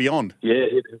and beyond. Yeah,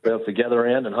 here to help out for Gather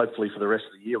Round, and hopefully for the rest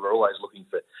of the year. We're always looking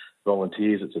for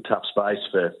volunteers. It's a tough space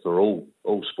for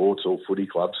all sports, all footy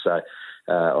clubs. So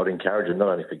I'd encourage them not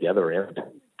only for Gather Round,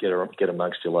 but get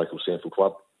amongst your local SANFL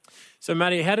club. So,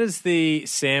 Matty, how does the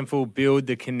SANFL build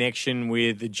the connection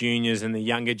with the juniors and the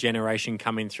younger generation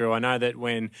coming through? I know that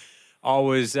when I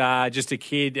was just a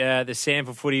kid, the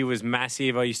SANFL footy was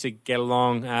massive. I used to get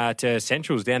along to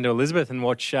Centrals down to Elizabeth and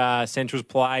watch Centrals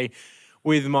play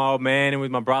with my old man and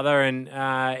with my brother. And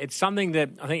it's something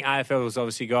that I think AFL has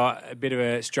obviously got a bit of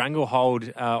a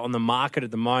stranglehold on the market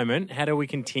at the moment. How do we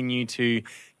continue to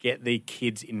get the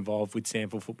kids involved with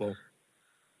SANFL football?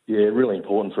 Yeah, really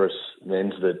important for us,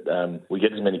 Menz, that we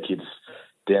get as many kids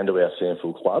down to our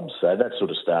SANFL clubs. So that sort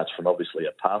of starts from obviously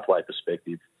a pathway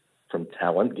perspective from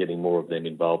talent, getting more of them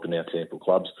involved in our SANFL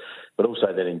clubs, but also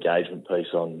that engagement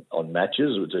piece on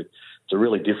matches. It's a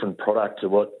really different product to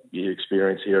what you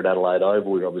experience here at Adelaide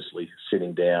Oval. We're obviously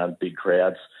sitting down, big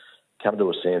crowds, come to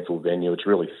a SANFL venue. It's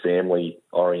really family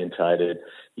orientated.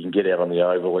 You can get out on the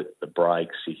oval at the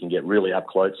breaks. You can get really up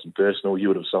close and personal. You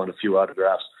would have signed a few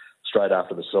autographs straight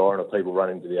after the siren of people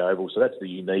running to the oval. So that's the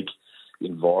unique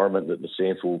environment that the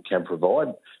SANFL can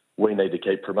provide. We need to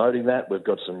keep promoting that. We've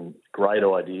got some great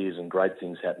ideas and great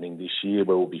things happening this year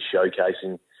where we'll be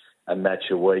showcasing a match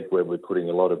a week where we're putting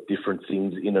a lot of different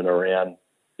things in and around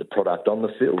the product on the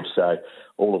field. So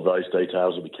all of those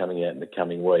details will be coming out in the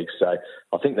coming weeks. So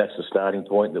I think that's the starting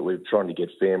point, that we're trying to get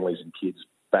families and kids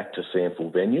back to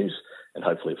SANFL venues, and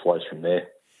hopefully it flows from there.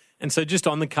 And so just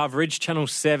on the coverage, Channel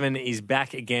 7 is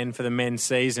back again for the men's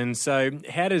season. So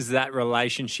how does that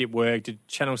relationship work? Did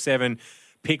Channel 7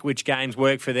 pick which games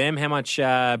work for them? How much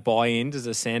buy-in does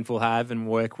a SANFL have and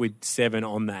work with 7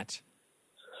 on that?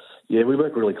 Yeah, we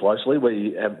work really closely.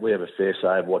 We have a fair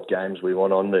say of what games we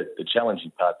want on. The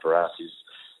challenging part for us is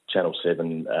Channel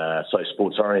 7, so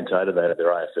sports orientated. They have their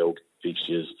AFL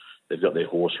fixtures. They've got their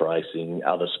horse racing,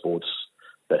 other sports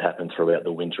that happen throughout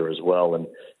the winter as well. And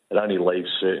it only leaves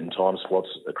certain time slots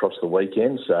across the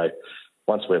weekend. So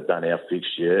once we've done our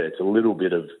fixture, it's a little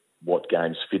bit of what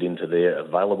games fit into their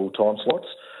available time slots.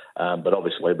 But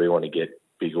obviously we want to get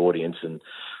big audience, and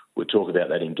we talk about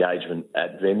that engagement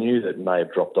at venue that may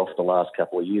have dropped off the last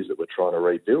couple of years that we're trying to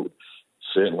rebuild.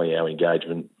 Certainly our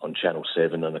engagement on Channel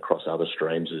 7 and across other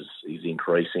streams is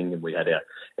increasing, and we had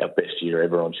our best year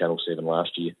ever on Channel 7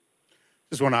 last year.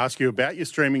 Just want to ask you about your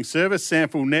streaming service.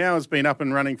 SANFL Now has been up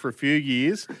and running for a few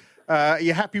years. Are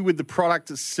you happy with the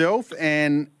product itself,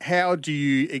 and how do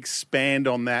you expand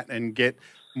on that and get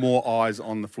more eyes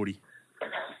on the footy?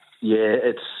 Yeah,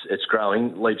 it's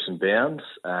growing leaps and bounds.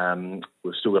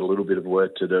 We've still got a little bit of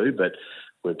work to do, but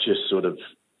we've just sort of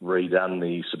redone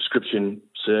the subscription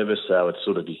service, so it's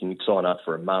sort of, you can sign up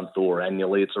for a month or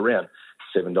annually. It's around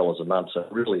 $7 a month, so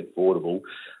really affordable.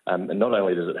 And not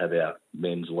only does it have our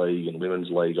men's league and women's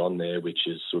league on there, which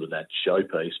is sort of that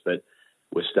showpiece, but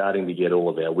we're starting to get all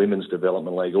of our women's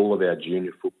development league, all of our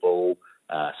junior football,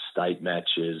 state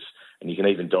matches, and you can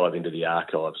even dive into the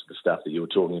archives, the stuff that you were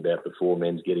talking about before,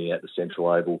 men's getting out the Central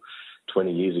Oval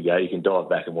 20 years ago. You can dive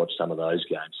back and watch some of those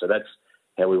games. So that's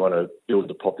how we want to build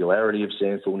the popularity of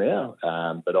SANFL Now.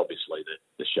 But obviously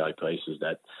the showpiece is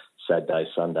that Saturday,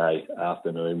 Sunday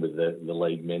afternoon with the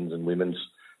league men's and women's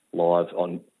live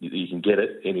on. You can get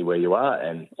it anywhere you are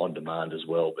and on demand as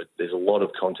well. But there's a lot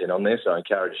of content on there, so I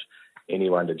encourage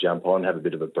anyone to jump on, have a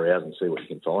bit of a browse and see what you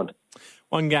can find.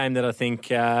 One game that I think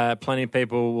plenty of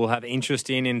people will have interest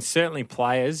in, and certainly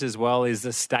players as well, is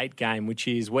the state game, which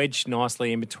is wedged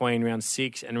nicely in between round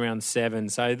 6 and round 7.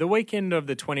 So the weekend of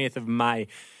the 20th of May.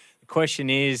 The question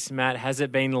is, Matt, has it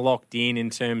been locked in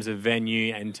terms of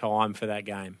venue and time for that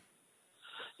game?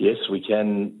 Yes, we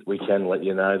can let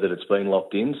you know that it's been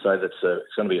locked in. So it's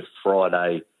going to be a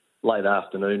Friday late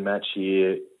afternoon match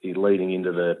here leading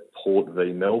into the Port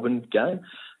v Melbourne game.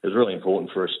 It was really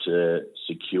important for us to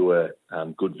secure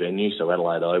good venue. So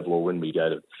Adelaide Oval, or when we go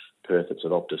to Perth, it's at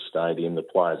Optus Stadium. The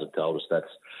players have told us that's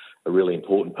a really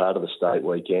important part of the state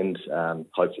weekend.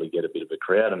 Hopefully get a bit of a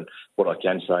crowd. And what I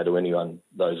can say to anyone,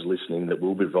 those listening, that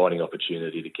we'll be providing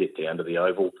opportunity to get down to the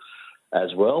Oval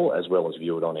as well as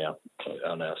view it on our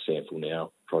SANFL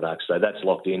Now product. So that's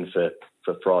locked in for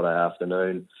Friday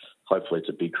afternoon. Hopefully it's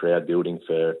a big crowd building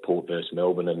for Port versus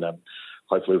Melbourne, and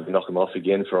hopefully we can knock them off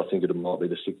again for, I think it might be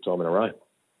the 6th time in a row.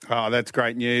 Oh, that's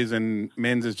great news. And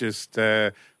Menz is just,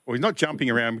 well, he's not jumping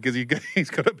around because he's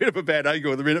got a bit of a bad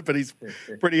ankle at the minute, but he's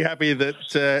pretty happy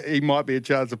that he might be a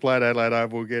chance to play at Adelaide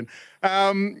Oval again.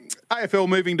 AFL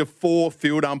moving to 4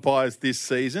 field umpires this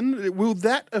season. Will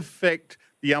that affect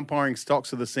the umpiring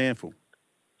stocks of the SANFL?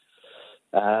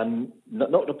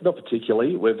 Not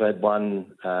particularly. We've had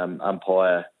one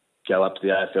umpire go up to the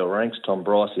AFL ranks. Tom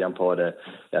Bryce, he umpired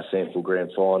our SANFL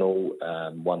Grand Final,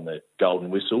 won the Golden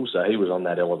Whistle, so he was on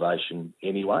that elevation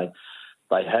anyway.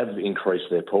 They have increased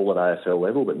their pool at AFL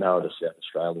level, but no other South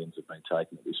Australians have been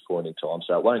taken at this point in time,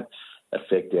 so it won't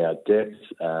affect our depth.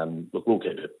 Look, we'll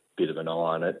keep a bit of an eye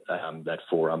on it, that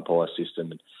 4 umpire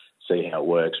system, and see how it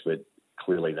works, but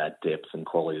clearly that depth and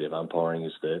quality of umpiring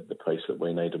is the piece that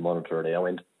we need to monitor at our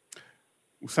end.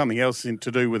 Something else to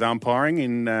do with umpiring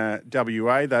in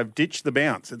WA, they've ditched the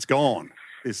bounce. It's gone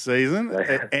this season.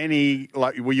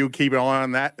 Will you keep an eye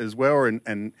on that as well?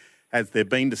 And has there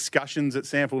been discussions at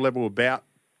SANFL level about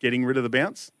getting rid of the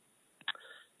bounce?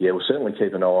 Yeah, we'll certainly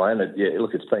keep an eye on it. Yeah,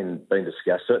 look, it's been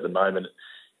discussed. So at the moment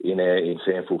in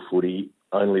SANFL footy,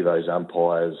 only those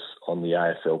umpires on the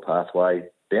AFL pathway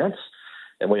bounce.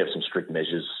 And we have some strict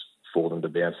measures for them to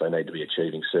bounce. They need to be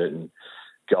achieving certain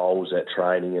goals at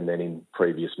training and then in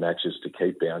previous matches to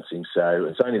keep bouncing. So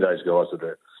it's only those guys that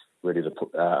are ready to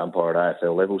umpire at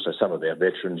AFL level. So some of our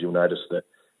veterans, you'll notice that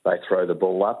they throw the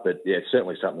ball up. But, yeah, it's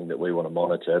certainly something that we want to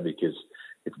monitor, because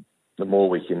the more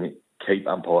we can keep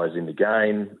umpires in the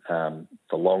game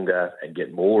for longer and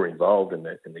get more involved in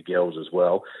the girls as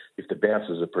well, if the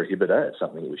bounces are prohibitor, it's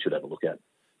something that we should have a look at.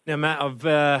 Now, Matt,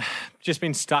 I've just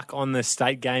been stuck on the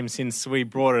state game since we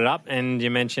brought it up, and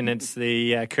you mentioned it's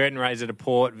the curtain raiser to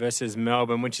Port versus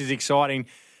Melbourne, which is exciting.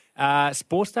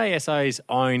 Sports Day SA's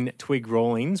own Twig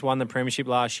Rawlings won the premiership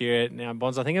last year. Now,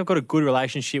 Bonds, I think I've got a good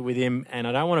relationship with him, and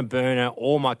I don't want to burn out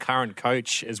all my current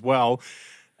coach as well.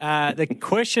 The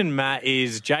question, Matt,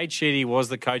 is Jade Sheedy was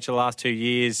the coach the last 2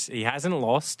 years. He hasn't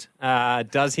lost.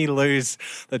 Does he lose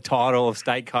the title of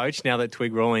state coach now that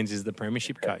Twig Rawlings is the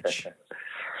premiership coach?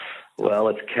 Well,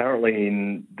 it's currently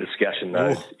in discussion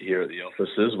notes here at the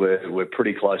offices. We're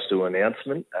pretty close to an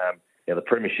announcement. Now, the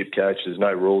premiership coach, there's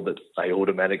no rule that they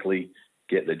automatically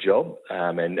get the job.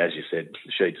 And as you said,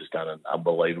 Sheeds has done an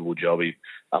unbelievable job. He's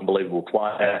an unbelievable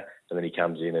player, and then he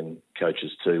comes in and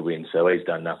coaches 2 wins. So he's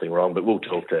done nothing wrong. But we'll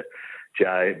talk to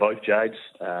both Jades,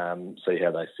 see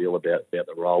how they feel about the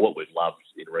role. What we've loved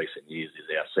in recent years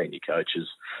is our senior coaches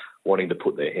wanting to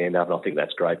put their hand up, and I think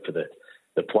that's great for the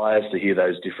players to hear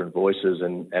those different voices,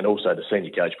 and also the senior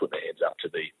coach put their hands up to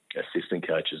the assistant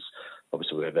coaches.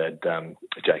 Obviously, we've had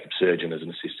Jacob Surgeon as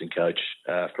an assistant coach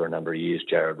for a number of years,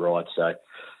 Jared Wright. So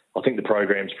I think the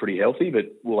program's pretty healthy, but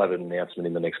we'll have an announcement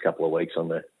in the next couple of weeks on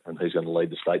who's going to lead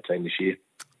the state team this year.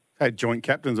 Had joint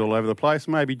captains all over the place,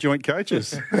 maybe joint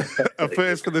coaches. A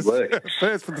first for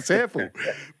the sample.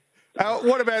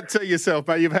 What about yourself,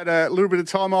 mate? You've had a little bit of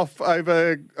time off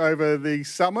over the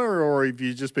summer, or have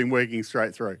you just been working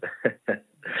straight through?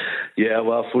 Yeah,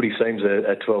 well, footy seems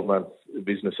a 12-month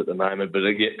business at the moment, but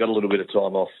I got a little bit of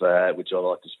time off, which I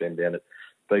like to spend down at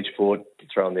Beachport,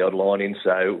 throwing the odd line in.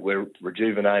 So we're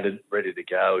rejuvenated, ready to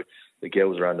go. The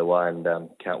girls are underway, and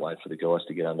can't wait for the guys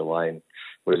to get underway. And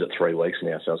 3 weeks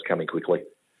now, so it's coming quickly.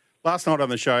 Last night on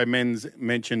the show, Men's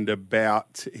mentioned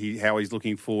about how he's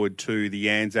looking forward to the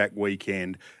Anzac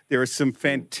weekend. There are some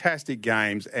fantastic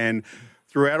games, and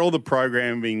throughout all the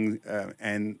programming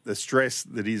and the stress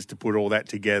that is to put all that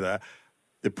together,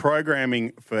 the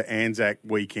programming for Anzac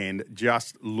weekend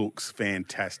just looks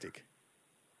fantastic.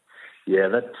 Yeah,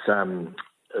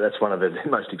 that's one of the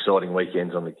most exciting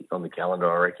weekends on the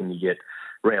calendar. I reckon you get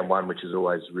round one, which is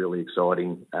always really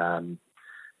exciting.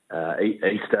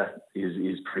 Easter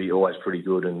is always pretty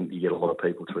good, and you get a lot of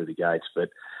people through the gates. But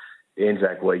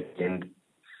Anzac weekend,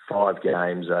 5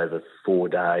 games over 4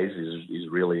 days is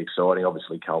really exciting.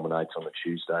 Obviously culminates on the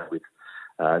Tuesday with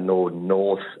Nord and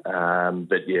North.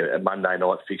 But yeah, a Monday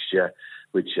night fixture,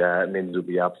 which Men's will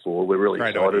be up for. We're really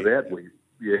excited about.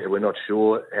 We're not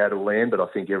sure how to land, but I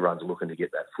think everyone's looking to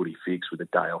get that footy fix with a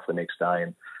day off the next day,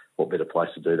 and what better place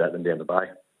to do that than down the Bay.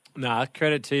 No,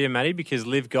 credit to you, Matty, because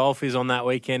Live Golf is on that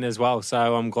weekend as well.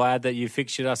 So I'm glad that you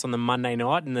fixtured us on the Monday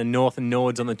night and the North and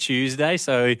Nords on the Tuesday.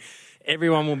 So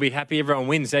everyone will be happy, everyone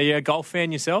wins. Are you a golf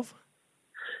fan yourself?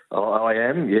 Oh, I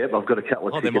am, yeah. I've got a couple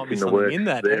of tickets in the works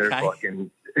there, okay.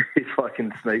 if I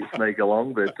can sneak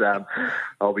along. But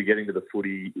I'll be getting to the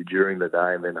footy during the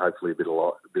day, and then hopefully a bit of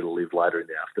Live later in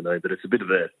the afternoon. But it's a bit of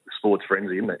a sports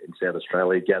frenzy, isn't it, in South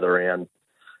Australia? Gather around.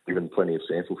 Even plenty of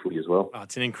sample footy as well. Oh,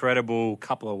 it's an incredible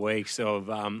couple of weeks of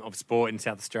sport in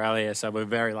South Australia, so we're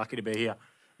very lucky to be here.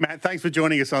 Matt, thanks for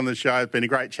joining us on the show. It's been a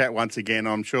great chat once again.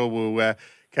 I'm sure we'll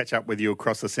catch up with you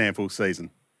across the sample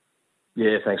season.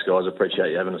 Yeah, thanks, guys. I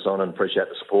appreciate you having us on and appreciate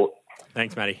the support.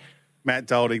 Thanks, Matty. Matt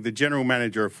Doldig, the General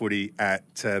Manager of footy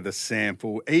at the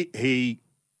sample. He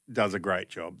does a great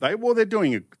job. They've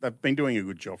been doing a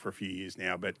good job for a few years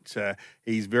now, but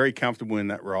he's very comfortable in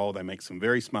that role. They make some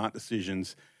very smart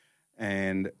decisions.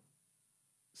 And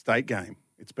state game,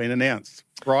 it's been announced.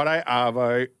 Friday,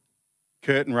 Arvo,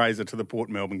 curtain raiser to the Port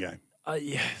Melbourne game.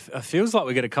 Yeah, it feels like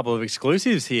we got a couple of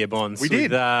exclusives here, Bonds. We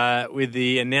did. With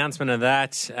the announcement of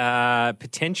that,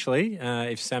 potentially,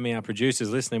 if Sammy, our producer, is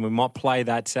listening, we might play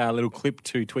that little clip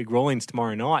to Twig Rawlings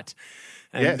tomorrow night.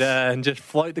 And just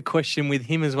float the question with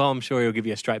him as well. I'm sure he'll give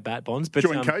you a straight bat, Bonds. But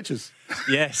joint coaches.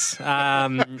 Yes.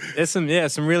 There's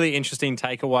some really interesting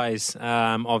takeaways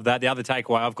of that. The other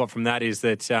takeaway I've got from that is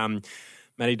that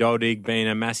Matty Doldig, being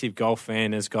a massive golf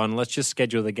fan, has gone, let's just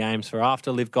schedule the games for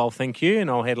after Live Golf, thank you, and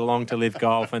I'll head along to Live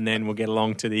Golf, and then we'll get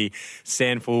along to the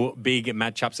Sandful big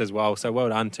matchups as well. So well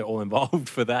done to all involved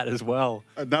for that as well.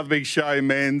 Another big show,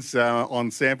 Men's,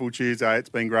 on Sample Tuesday. It's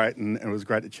been great, and it was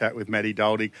great to chat with Matty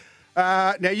Doldig.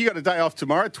 Now, you got a day off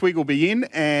tomorrow. Twig will be in,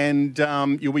 and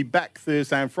you'll be back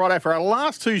Thursday and Friday for our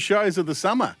last 2 shows of the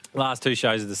summer. Last 2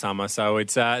 shows of the summer. So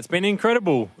it's been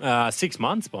incredible 6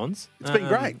 months, Bonds. It's been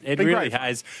great. It really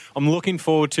has. I'm looking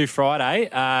forward to Friday.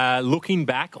 Looking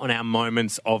back on our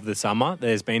moments of the summer,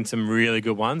 there's been some really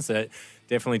good ones that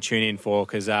definitely tune in for,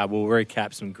 because we'll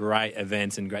recap some great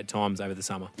events and great times over the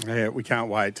summer. Yeah, we can't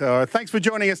wait. Thanks for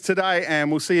joining us today,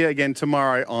 and we'll see you again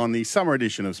tomorrow on the summer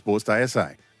edition of Sports Day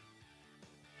SA.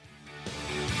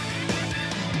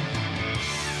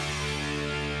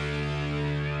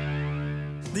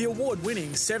 The award-winning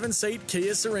 7-seat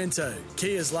Kia Sorrento,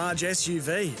 Kia's large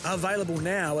SUV, available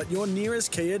now at your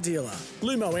nearest Kia dealer.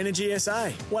 Lumo Energy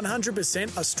SA,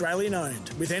 100%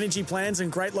 Australian-owned, with energy plans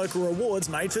and great local rewards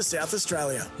made for South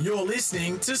Australia. You're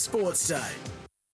listening to Sports Day.